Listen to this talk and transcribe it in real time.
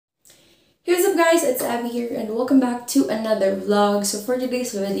guys, it's abIE here and welcome back to another vlog. So for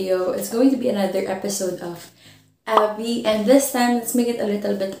today's video, it's going to be another episode of abIE, and this time let's make it a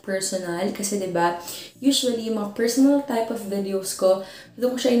little bit personal kasi diba, usually yung mga personal type of videos ko,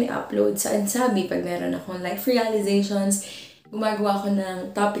 doon ko siya ini-upload sa Ansabi pag meron akong life realizations, gumagawa ko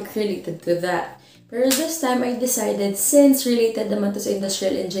ng topic related to that. Pero this time, I decided, since related naman to sa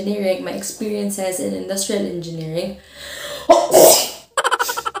industrial engineering, my experiences in industrial engineering,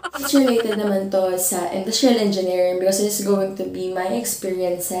 it's related naman to sa industrial engineering because it is going to be my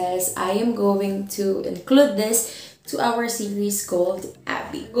experiences. I am going to include this to our series called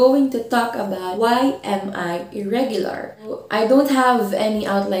abIE. Going to talk about why am I irregular. I don't have any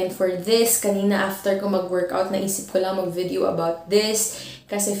outline for this. Kanina after ko mag-workout, naisip ko lang mag-video about this.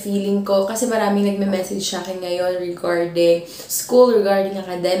 Kasi feeling ko, kasi maraming nagme-message sa akin ngayon regarding school, regarding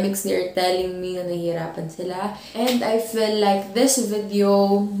academics. They are telling me na nahihirapan sila. And I feel like this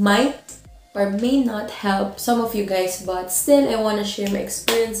video might or may not help some of you guys, but still, I want to share my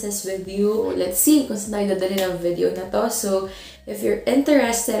experiences with you. Let's see kung saan tayo dadali ng video na to. So, if you're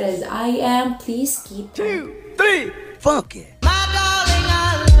interested as I am, please keep 2, 3, funk it! My darling,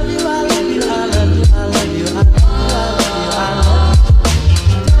 I love you, I love you, I love you, I love you, I love you, I love you, I love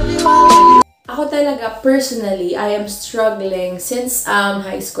you. Ako talaga, personally, I am struggling since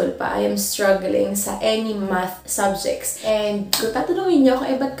high school pa. I am struggling sa any math subjects. And kung tatanungin niyo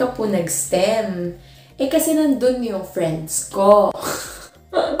ako, ba't ka po nag-STEM? Kasi nandun yung friends ko.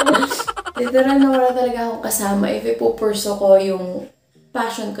 Literal na wala talaga akong kasama if ipupurso ko yung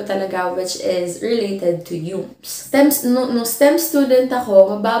passion ko talaga, which is related to UMS. Nung STEM student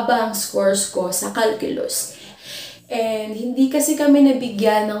ako, mababa ang scores ko sa calculus. And hindi kasi kami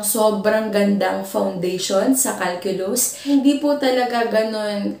nabigyan ng sobrang gandang foundation sa calculus. Hindi po talaga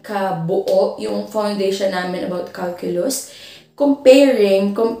ganun kabuo yung foundation namin about calculus.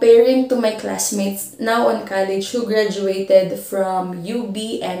 Comparing to my classmates now on college who graduated from UB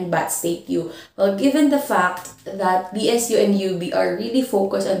and BAT State U. Well, given the fact that BSU and UB are really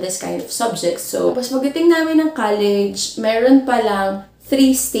focused on this kind of subjects. So, tapos pagdating namin ng college, meron palang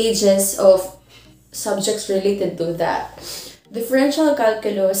 3 stages of subjects related to that. Differential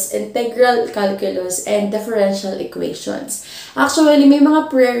calculus, integral calculus, and differential equations. Actually, may mga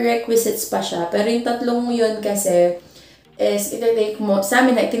prerequisites pa siya, pero yung tatlong yun kasi is itinake mo, sa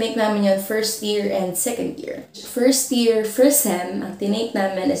amin, itinake namin yun first year and second year. First year, first sem, ang tinake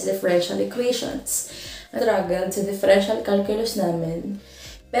namin is differential equations. Struggle sa differential calculus namin.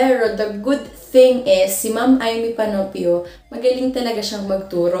 Pero the good thing is, si Ma'am IRREGULAR Panopio, magaling talaga siyang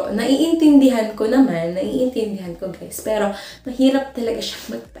magturo. Naiintindihan ko naman, naiintindihan ko guys, pero mahirap talaga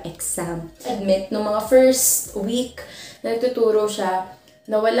siyang magpa-exam. Admit, nung mga first week na nagtuturo siya,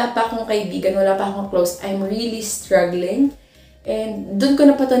 na wala pa akong kaibigan, wala pa akong close, I'm really struggling. And dun ko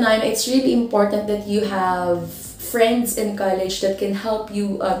napatunayan na it's really important that you have friends in college that can help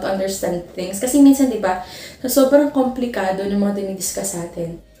you to understand things. Kasi minsan, di ba, na sobrang komplikado ng mga dinidiscuss sa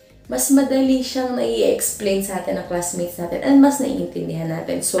atin, mas madali siyang nai-explain sa atin ng classmates natin and mas naiintindihan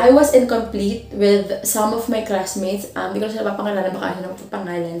natin. So, I was incomplete with some of my classmates. Hindi ko sila papangalanan, baka ano ng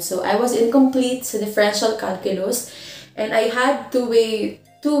pangalan. So, I was incomplete sa differential calculus and I had to wait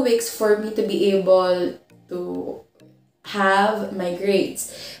 2 weeks for me to be able to have my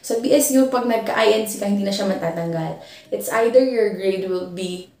grades. So, BSU, pag nagka-INC ka, hindi na siya matatanggal. It's either your grade will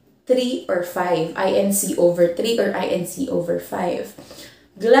be 3 or 5. INC over 3 or INC over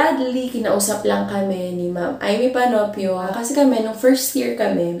 5. Gladly, kinausap lang kami ni Ma'am IRREGULAR Panopio. Kasi kami, nung first year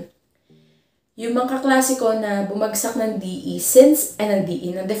kami, yung mga kaklase ko na bumagsak ng DE,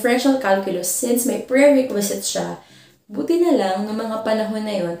 ng differential calculus, since may prerequisite siya, buti na lang, ng mga panahon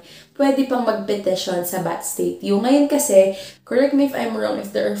na yun, pwede pang mag-petition sa BAT State U. Ngayon kasi, correct me if I'm wrong,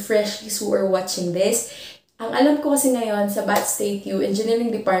 if there are freshies who are watching this, ang alam ko kasi ngayon sa BAT State U,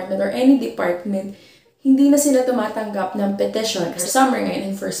 engineering department, or any department, hindi na sila tumatanggap ng petition kasi summer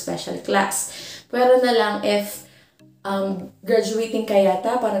ngayon and for special class. Pero na lang if graduating ka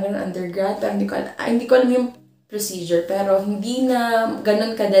yata, parang ganun undergrad, pero hindi ko alam yung procedure, pero hindi na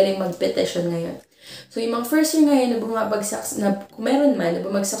ganun kadaling mag-petition ngayon. So, yung mga first year ngayon na bumabagsak, kung meron man, na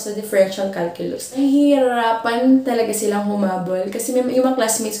bumagsak sa differential calculus, nahihirapan talaga silang humabol. Kasi yung mga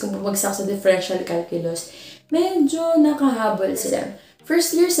classmates kung bumagsak sa differential calculus, medyo nakahabol sila.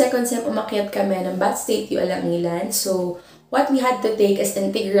 First year, second sem, umakyat kami ng BAT State U Alangilan. So, what we had to take is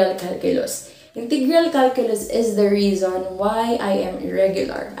integral calculus. Integral calculus is the reason why I am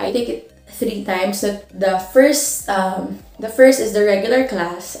irregular. I take it 3 times. The first is the regular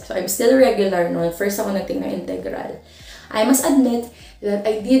class. So, I'm still regular no. First ako nagting na integral. I must admit that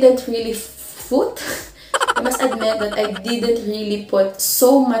I didn't really I must admit that I didn't really put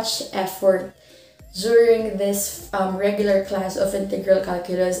so much effort during this regular class of integral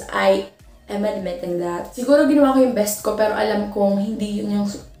calculus, I am admitting that siguro ginawa ko yung best ko, pero alam kong hindi yun yung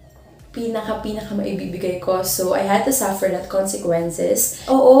pinaka maibibigay ko. So, I had to suffer that consequences.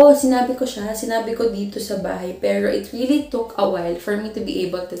 Oo, sinabi ko siya. Sinabi ko dito sa bahay. Pero it really took a while for me to be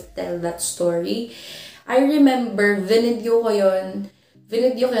able to tell that story. I remember, vinidyo ko yun.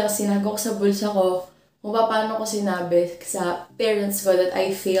 Vinidyo ko yun kasi sinago ko sa bulsa ko kung paano ko sinabi sa parents ko that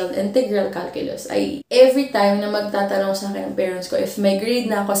I failed integral calculus. Every time na magtatanong sa akin ng parents ko if may grade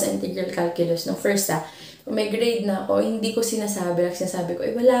na ako sa integral calculus nung first kung may grade na ako, hindi ko sinasabi. Sinasabi ko,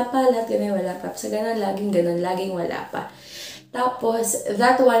 wala pa, lahat ganun, wala pa. Sa ganun, laging wala pa. Tapos,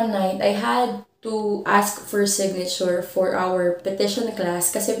 that one night, I had to ask for signature for our petition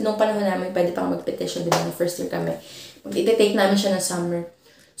class. Kasi nung panahon namin, pwede pa mag-petition, diba? Nung first year kami. Mag-take namin siya ng summer.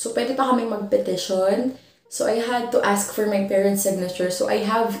 So, pwede pa kami mag-petition. So, I had to ask for my parents' signature. So, I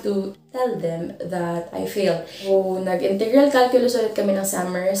have to tell them that I failed. So, nag-integral calculus ulit kami ng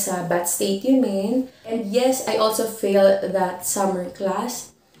summer sa Bat State Humane. And yes, I also failed that summer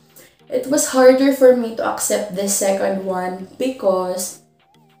class. It was harder for me to accept this second one because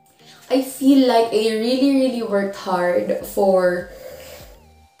I feel like I really worked hard for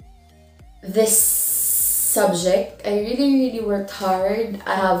this subject. I really worked hard.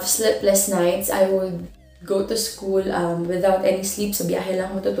 I have sleepless nights. I would go to school without any sleep. Sa biyahe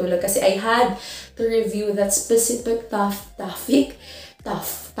lang matutulog kasi I had to review that specific topic.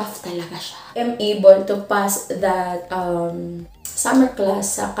 Tough talaga siya. I'm able to pass that summer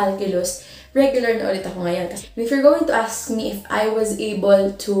class sa calculus. Regular na ulit ako ngayon. If you're going to ask me if I was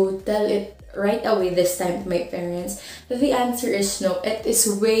able to tell it right away this time to my parents, the answer is no. It is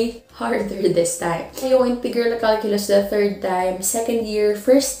way harder this time. Yung integral calculus the third time, second year,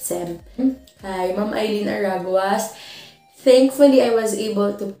 first sem. Hi, Ma'am Eileen Araguas. Thankfully, I was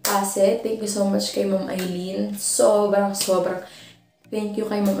able to pass it. Thank you so much kay Ma'am Eileen. Sobrang thank you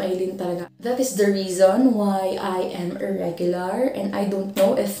kay Ma'am Eileen talaga. That is the reason why I am irregular and I don't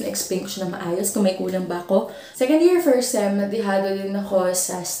know if na-explain ko siya na maayos kung may kulang ba ako. Second year, first sem, nadihado din ako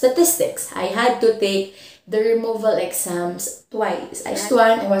sa statistics. I had to take the removal exams twice. First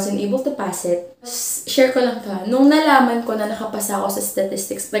one, I wasn't able to pass it. Share ko lang to. Nung nalaman ko na nakapasa ako sa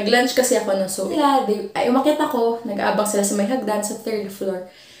statistics, nag-lunch kasi ako na so. Umakit ako, nag-aabang sila sa may hagdan sa third floor.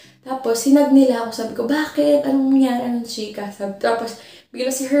 Tapos, sinag nila ako. Sabi ko, bakit? Anong nangyari? Anong chika? Tapos, bigla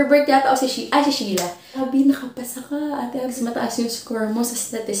si Herbert yata o si Sheila. Sabi, nakapasa ka. Ate, mas mataas yung score mo sa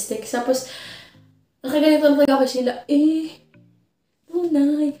statistics. Tapos, nakaganito na talaga ako Sheila.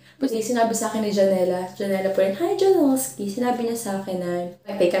 Tunay. Tapos, sinabi sa akin ni Janela po rin, hi Janelski. Sinabi niya sa akin na,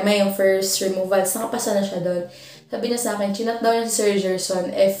 okay, kami yung first removal. Nakapasa na siya doon. Sabi niya sa akin, chinat daw niya si Sir Gerson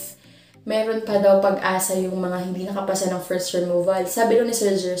if meron pa daw pag-asa yung mga hindi nakapasa ng first removal. Sabi daw ni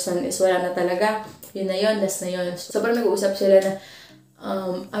Sir Gerson is wala na talaga. Yun na yun, last na yun. So, sobrang nag-uusap sila na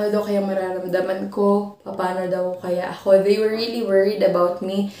ano daw kaya mararamdaman ko, paano daw kaya ako. They were really worried about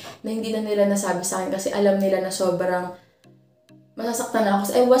me na hindi na nila nasabi sa akin kasi alam nila na sobrang masasaktan na ako.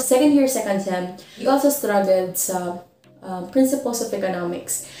 So, I was second year, second sem. We also struggled sa principles of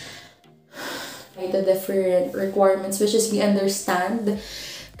economics. The different requirements which is we understand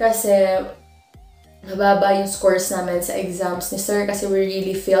kasi mababa yung scores namin sa exams ni Sir kasi we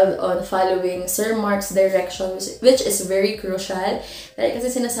really failed on following Sir Mark's directions which is very crucial. Dahil kasi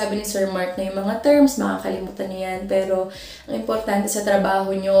sinasabi ni Sir Mark na yung mga terms, makakalimutan niyo yan. Pero ang importante sa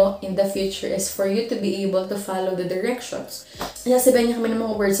trabaho nyo in the future is for you to be able to follow the directions. Nasabihan niya kami ng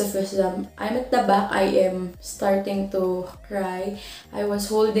mga words of wisdom. I'm at the back, I am starting to cry. I was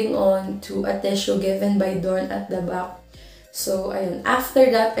holding on to a tissue given by Dawn at the back. So, ayun. After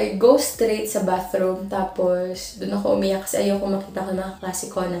that, I go straight sa bathroom. Tapos, doon ako umiyak kasi ayoko makita ko mga klase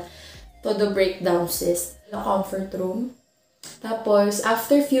ko na todo breakdown sis. Na comfort room. Tapos,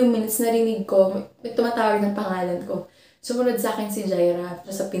 after few minutes, narinig ko, may tumatawag ng pangalan ko. Sumunod sa akin si Jaira.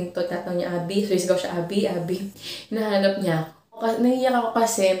 Sa pinto, tatawag niya abIE. So, isigaw siya, abIE. Hinahanap niya. Nahiyak ako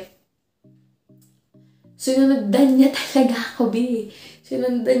kasi, sinundan niya talaga ako, B.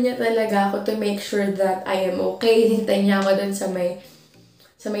 Sinundan niya talaga ako to make sure that I am okay. Hinintay niya ako dun sa may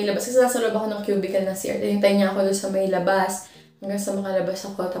labas. Kasi nasa loob ako ng cubicle ng CR. Hinintay niya ako dun sa may labas. Hanggang sa makalabas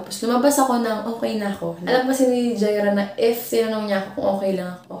ako. Tapos lumabas ako ng okay na ako. Alam kasi ni Jaira na if tinanong niya ako kung okay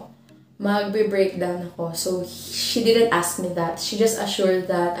lang ako, magbe-breakdown ako. So, she didn't ask me that. She just assured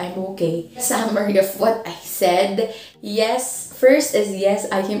that I'm okay. Summary of what I said. Yes. First is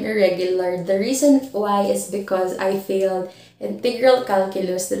yes, I am irregular. The reason why is because I failed integral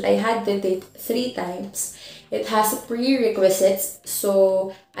calculus that I had to take 3 times. It has prerequisites,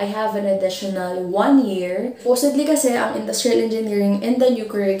 so I have an additional 1 year. Supposedly kasi ang industrial engineering in the new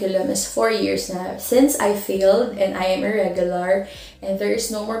curriculum is 4 years na. Since I failed and I am irregular and there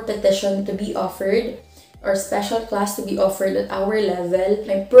is no more petition to be offered or special class to be offered at our level,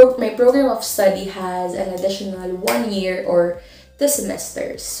 my program of study has an additional 1 year or 2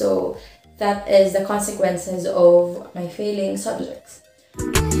 semesters. So that is the consequences of my failing subjects.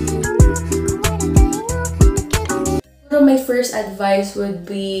 So my first advice would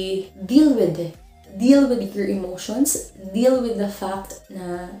be deal with it. Deal with your emotions. Deal with the fact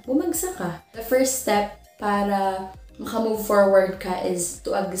na bumagsak ka. The first step para makamove forward ka is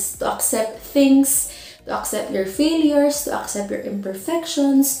to accept things, to accept your failures, to accept your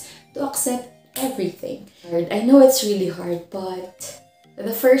imperfections, to accept everything. I know it's really hard, but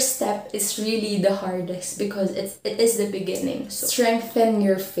the first step is really the hardest because it is the beginning. So strengthen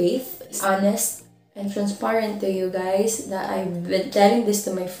your faith. It's honest and transparent to you guys that I've been telling this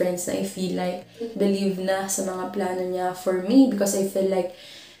to my friends na I feel like believe na sa mga plano niya for me because I feel like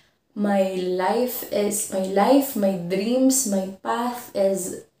my life, my dreams, my path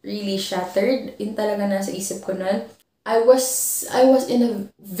is really shattered. Yun talaga nasa isip ko nun. I was in a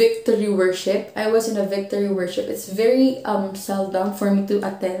victory worship. It's very seldom for me to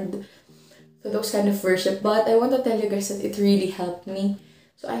attend to those kind of worship, but I want to tell you guys that it really helped me.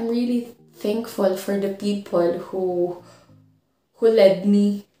 So I'm really thankful for the people who led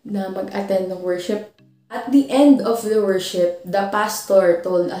me na mag-attend ng worship. At the end of the worship, the pastor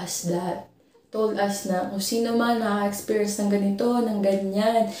told us na kung sino man nakaka-experience ng ganito, ng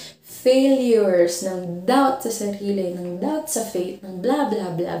ganyan, failures, ng doubt sa sarili, ng doubt sa faith, ng blah blah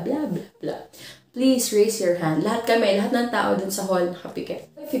blah blah blah blah, please raise your hand. Lahat ng tao dun sa hall nakapikit.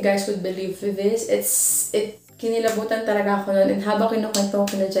 If you guys would believe this, kinilabutan talaga ako nun, and habang kinukwento ko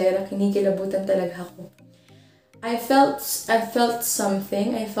kina Jaira, kinikilabutan talaga ako. I felt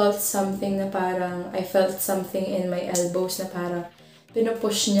something na parang, I felt something in my elbows na parang,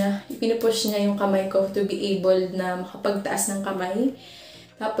 pinupush niya yung kamay ko to be able na makapagtaas ng kamay.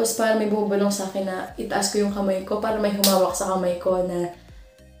 Tapos parang may bumubulong sa akin na itaas ko yung kamay ko, para may humawak sa kamay ko na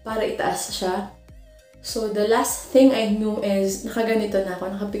para itaas siya. So the last thing I knew is nakaganito na ako,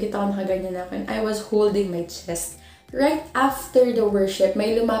 nakapikit ako, nakaganyan na ako, and I was holding my chest. Right after the worship,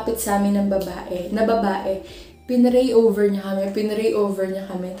 may lumapit sa amin ng babae. Pinray over niya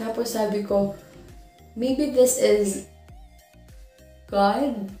kami. Tapos sabi ko, maybe this is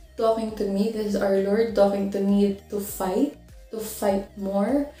God talking to me, this is our Lord talking to me to fight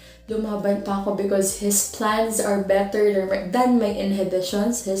more. Lumaban pa ako because His plans are better than my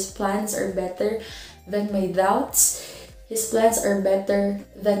inhibitions. His plans are better than my doubts. His plans are better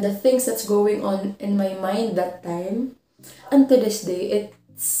than the things that's going on in my mind that time. Until this day, it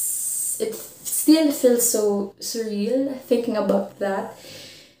still feels so surreal thinking about that.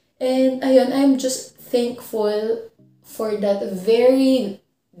 And ayun, I'm just thankful for that very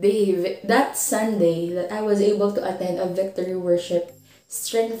day, that Sunday, that I was able to attend a victory worship.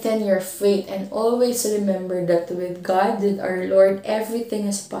 Strengthen your faith and always remember that with God, with our Lord, everything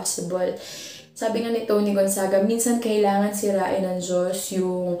is possible. Sabi nga ni Tony Gonzaga, minsan kailangan sirain ng Diyos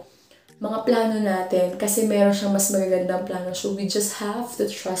yung mga plano natin kasi meron siyang mas magagandang plano. So we just have to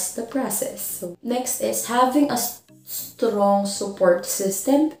trust the process. So next is having a strong support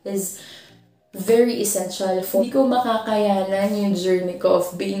system is very essential. Hindi ko makakayanan yung journey ko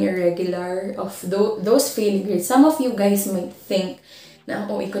of being irregular, of those failing grades. Some of you guys might think na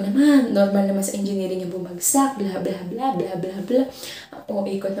ang OA ko naman, normal naman sa engineering yung bumagsak, blah blah blah blah blah blah. Ang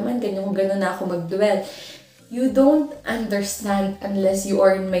OA ko naman, ganyan na ako mag-duel. You don't understand unless you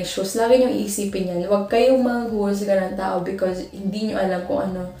are in my shoes. Lagi niyong iisipin yan. Huwag kayong manghusga ng tao because hindi niyo alam kung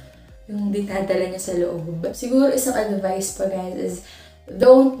ano yung dinadala niya sa loob. Siguro isang advice pa guys is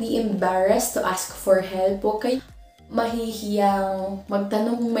don't be embarrassed to ask for help. Huwag kayong mahihiyang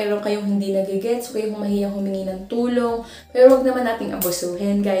magtanong kung mayroon kayong hindi nagigets, huwag kayong mahihiyang humingi ng tulong, pero huwag naman nating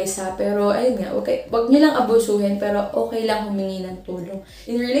abusuhin guys ha, pero ayun nga, huwag nyo lang abusuhin, pero okay lang humingi ng tulong.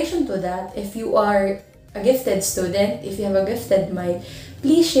 In relation to that, if you are a gifted student, if you have a gifted mind,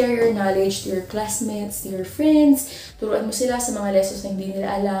 please share your knowledge to your classmates, to your friends, turuan mo sila sa mga lessons na hindi nila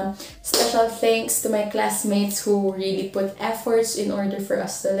alam. Special thanks to my classmates who really put efforts in order for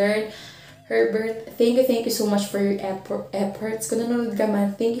us to learn. Herbert, thank you so much for your efforts. Kung nanonood ka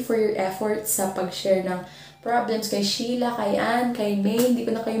man, thank you for your efforts sa pag-share ng problems kay Sheila, kay Ann, kay May. Hindi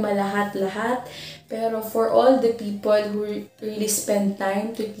ko na kayo malahat-lahat. Pero for all the people who really spend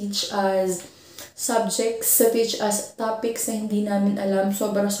time to teach us subjects, to teach us topics na hindi namin alam,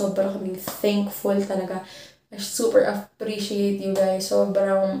 sobra kaming thankful talaga. I super appreciate you guys.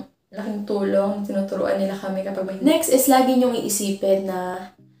 Sobrang laking tulong, tinuturuan nila kami kapag may... Next is lagi niyong iisipin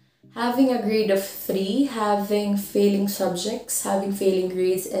na having a grade of 3, having failing subjects, having failing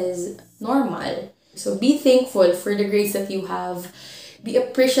grades is normal. So be thankful for the grades that you have. Be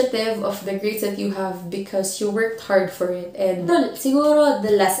appreciative of the grades that you have because you worked hard for it. And siguro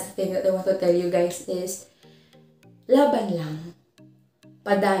the last thing that I want to tell you guys is laban lang.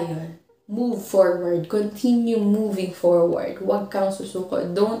 Padayon. Move forward. Continue moving forward. Huwag kang susuko.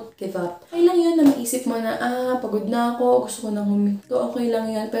 Don't give up. Okay lang yun na maisip mo na, pagod na ako, gusto ko nang huminto. Okay lang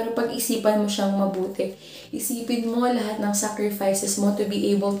yun. Pero pag-isipan mo siyang mabuti. Isipin mo lahat ng sacrifices mo to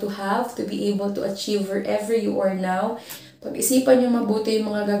be able to have, to be able to achieve wherever you are now. Pag-isipan nyo mabuti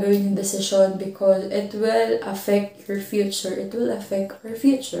yung mga gagawin yung decision because it will affect your future. It will affect our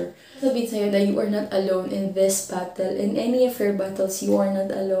future. Sabihin sa'yo that you are not alone in this battle. In any of your battles, you are not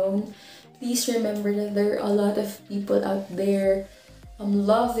alone. Please remember that there are a lot of people out there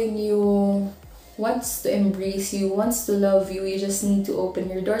loving you, wants to embrace you, wants to love you. You just need to open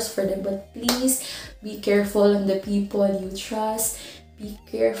your doors for them. But please be careful on the people you trust. Be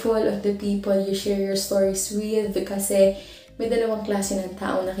careful of the people you share your stories with kasi may dalawang klase ng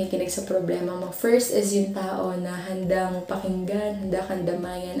tao nakikinig sa problema mo. First is yung tao na handang pakinggan, handa kang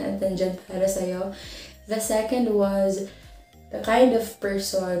damayan at nandyan para sa'yo. The second was the kind of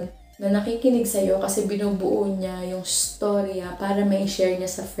person na nakikinig sa'yo kasi binubuo niya yung storya para may share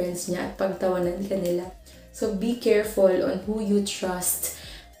niya sa friends niya at pagtawanan ka nila. So be careful on who you trust.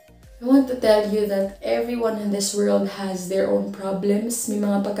 I want to tell you that everyone in this world has their own problems. May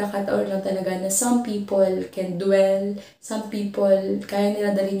mga pagkakataon lang talaga na some people can dwell, some people kaya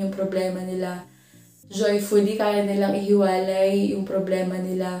nila dalhin yung problema nila joyfully, kaya nilang ihiwalay yung problema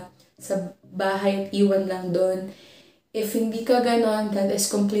nila sa bahay at iwan lang doon. If hindi ka ganon, that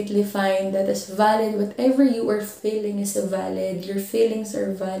is completely fine. That is valid. Whatever you are feeling is valid. Your feelings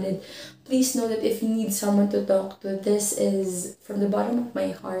are valid. Please know that if you need someone to talk to, this is from the bottom of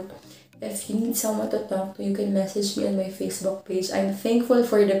my heart. If you need someone to talk to, you can message me on my Facebook page. I'm thankful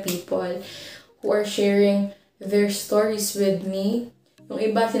for the people who are sharing their stories with me. Yung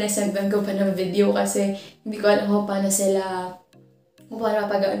iba, sinasendan ko pa ng video kasi hindi ko alam kung paano sila para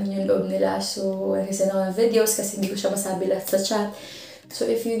pag-ano yung loob nila. So, nag-send ako ng videos kasi hindi ko siya masabi lahat sa chat. So,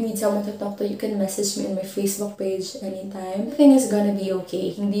 if you need someone to talk to, you can message me on my Facebook page anytime. Everything is gonna be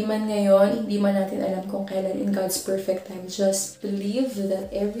okay. Hindi man ngayon, hindi man natin alam kung kailan in God's perfect time. Just believe that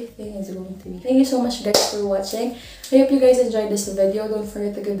everything is going to be. Thank you so much guys for watching. I hope you guys enjoyed this video. Don't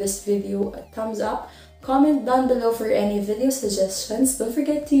forget to give this video a thumbs up. Comment down below for any video suggestions. Don't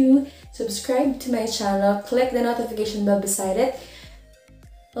forget to subscribe to my channel. Click the notification bell beside it.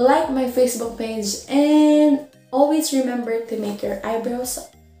 Like my Facebook page and always remember to make your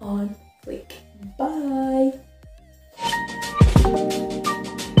eyebrows on fleek. Bye!